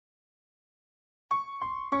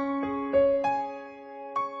Oh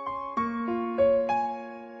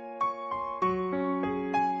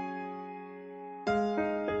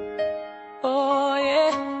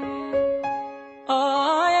yeah,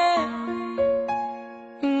 oh yeah,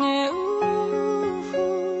 yeah,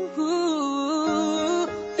 ooh,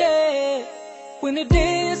 yeah. When the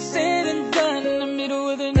day is said and done, in the middle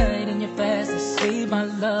of the night and you're fast asleep, my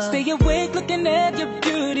love, stay awake looking at your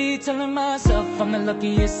beauty, telling myself I'm the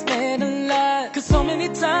luckiest man alive. 'Cause so many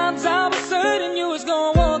times I was certain you was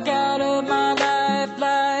gonna walk out of my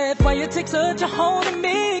life. Why you take such a hold of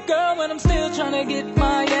me, girl, when I'm still trying to get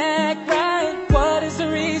my act right? What is the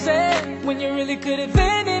reason when you really could have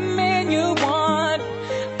any man you want?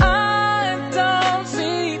 I don't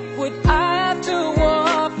see what I have to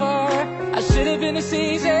offer. I should have been a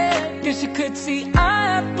season, 'cause you could see I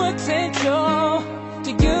have potential.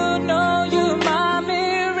 Do you know you're my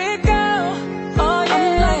miracle? Oh yeah,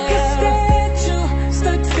 I'm like a statue,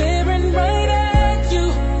 stuck staring right at you.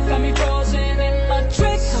 Got me frozen in my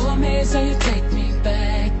tracks, so amazed how you take me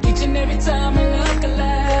back each and every time I look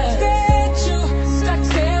alive. Statue, stuck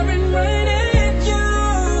staring right at you.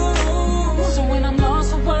 So when I'm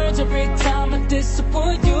lost for words every time I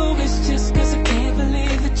disappoint you, it's just 'cause I can't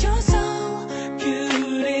believe that you're so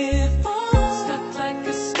beautiful. Stuck like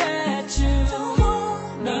a statue, don't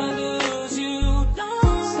wanna lose you, no.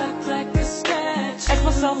 Stuck like a statue. Ask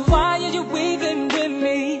myself, why are you even with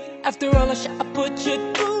me? After all the shit I put you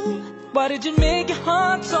through, why did you make your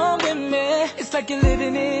heart so with me? It's like you're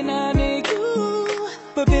living in under you.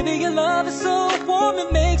 But baby, your love is so warm,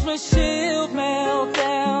 it makes my shield melt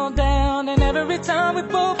down, down. And every time we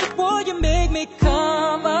both before you make me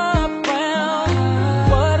come around.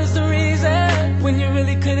 What is the reason when you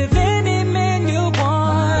really could have any man you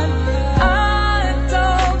want? I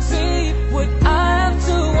don't see what I have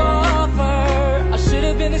to offer. I should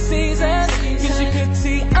have been a season, 'cause you could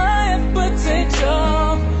see I have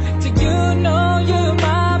potential. Do you know you're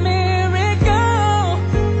my miracle?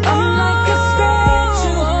 I'm like a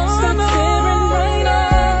statue, stuck staring right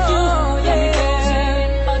at you. Got me frozen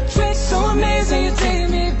in my tracks, so amazing you take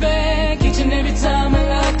me back each and every time I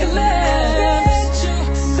look alive.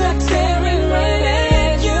 Stuck staring right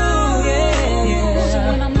at you, yeah. So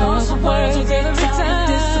when I'm lost for words every time I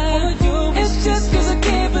disappoint you, it's just 'cause I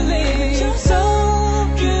can't believe it. You're so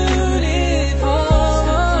beautiful,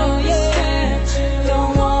 yeah.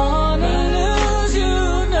 Don't wanna lose you,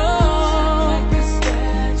 no.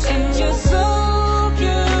 And you're so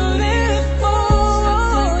beautiful,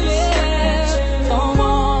 yeah. Don't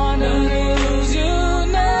wanna lose you,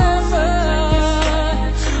 never.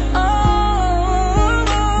 Oh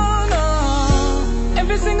no.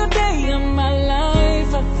 Every single day of my life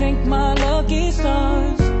I thank my lucky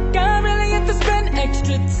stars. God really had to spend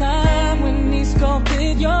extra time when he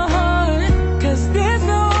sculpted your heart. 'Cause there's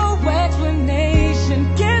no explanation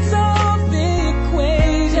can solve the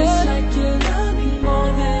equation. It's like you love me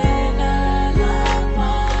more than I love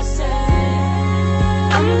myself.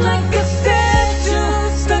 I'm like a statue,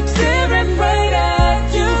 stuck staring right at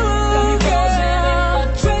you. Got me frozen in my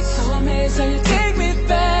tracks, so amazed how you take me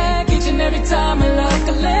back each and every time I look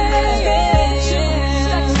alive.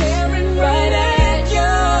 Stuck staring right at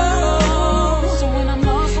you. So when I'm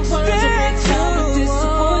lost for words every time I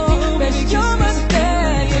disappoint you, baby, you're my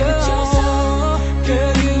statue.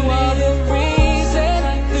 Girl, you are the reason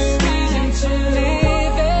to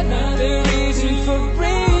live it, the reason for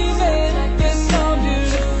breathing. You're so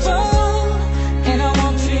beautiful, and I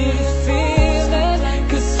want you to feel it,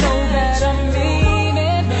 'cause so that I mean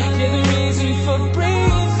it. You're the reason for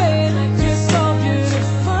breathing. You're so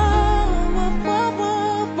beautiful,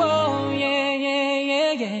 yeah, yeah,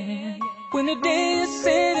 yeah, yeah. When the day is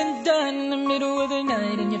said and done, in the middle of the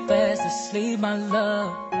night and you're fast asleep, my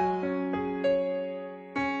love,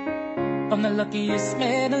 I'm the luckiest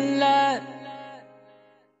man alive.